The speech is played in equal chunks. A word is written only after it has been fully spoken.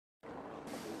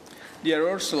Dear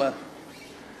Ursula,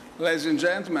 ladies and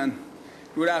gentlemen,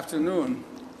 good afternoon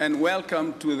and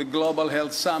welcome to the Global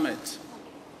Health Summit.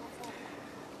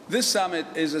 This summit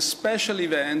is a special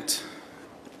event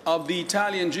of the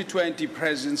Italian G20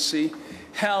 presidency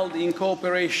held in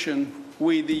cooperation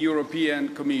with the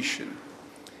European Commission.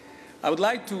 I would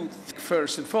like to thank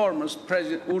first and foremost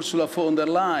President Ursula von der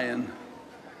Leyen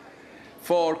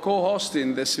for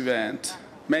co-hosting this event.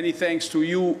 Many thanks to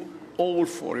you all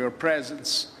for your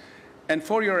presence and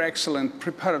for your excellent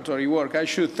preparatory work. I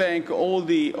should thank all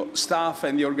the staff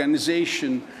and the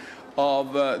organization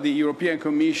of the European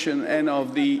Commission and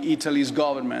of the Italy's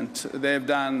government. They have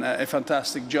done a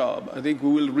fantastic job. I think we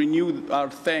will renew our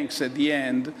thanks at the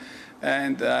end,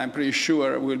 and I'm pretty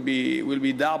sure it will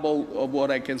be double of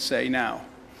what I can say now.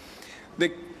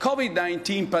 The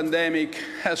COVID-19 pandemic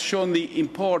has shown the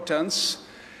importance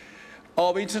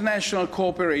of international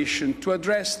cooperation to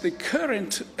address the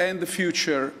current and the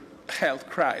future health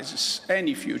crisis,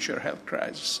 any future health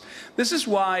crisis. This is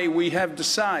why we have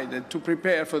decided to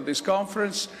prepare for this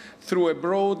conference through a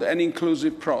broad and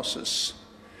inclusive process.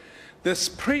 This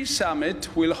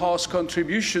pre-summit will host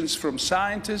contributions from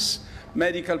scientists,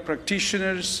 medical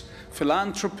practitioners,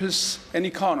 philanthropists, and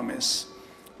economists.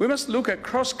 We must look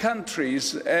across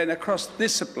countries and across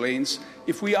disciplines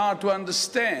if we are to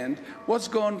understand what's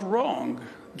gone wrong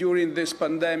during this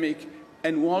pandemic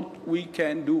and what we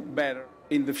can do better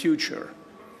in the future.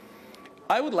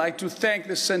 I would like to thank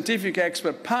the scientific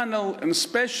expert panel and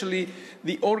especially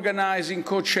the organizing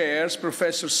co-chairs,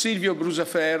 Professor Silvio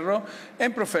Brusaferro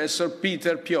and Professor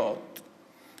Peter Piot.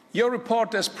 Your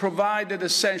report has provided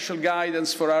essential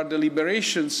guidance for our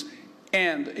deliberations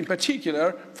and, in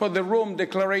particular, for the Rome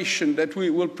Declaration that we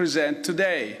will present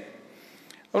today.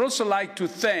 I would also like to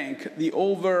thank the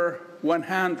over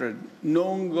 100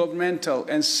 non-governmental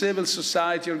and civil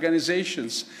society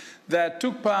organizations that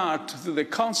took part to the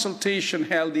consultation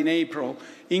held in April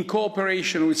in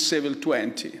cooperation with Civil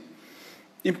 20.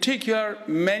 In particular,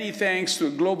 many thanks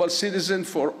to Global Citizen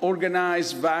for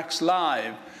organized Vax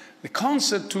Live, the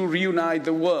concept to reunite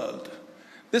the world.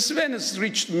 This event has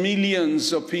reached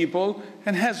millions of people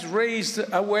and has raised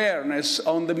awareness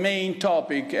on the main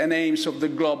topic and aims of the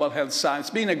Global Health Summit. It's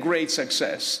been a great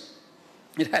success.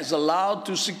 It has allowed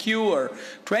to secure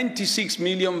 26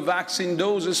 million vaccine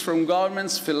doses from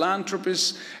governments,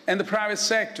 philanthropists, and the private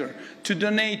sector to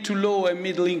donate to low and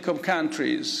middle-income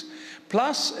countries,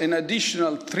 plus an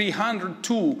additional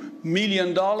 $302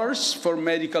 million for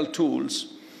medical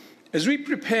tools. As we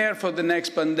prepare for the next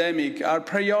pandemic, our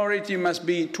priority must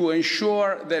be to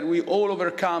ensure that we all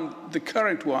overcome the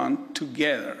current one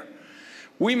together.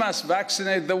 We must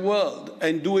vaccinate the world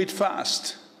and do it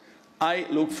fast. I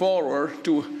look forward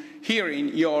to hearing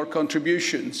your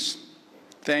contributions.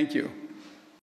 Thank you.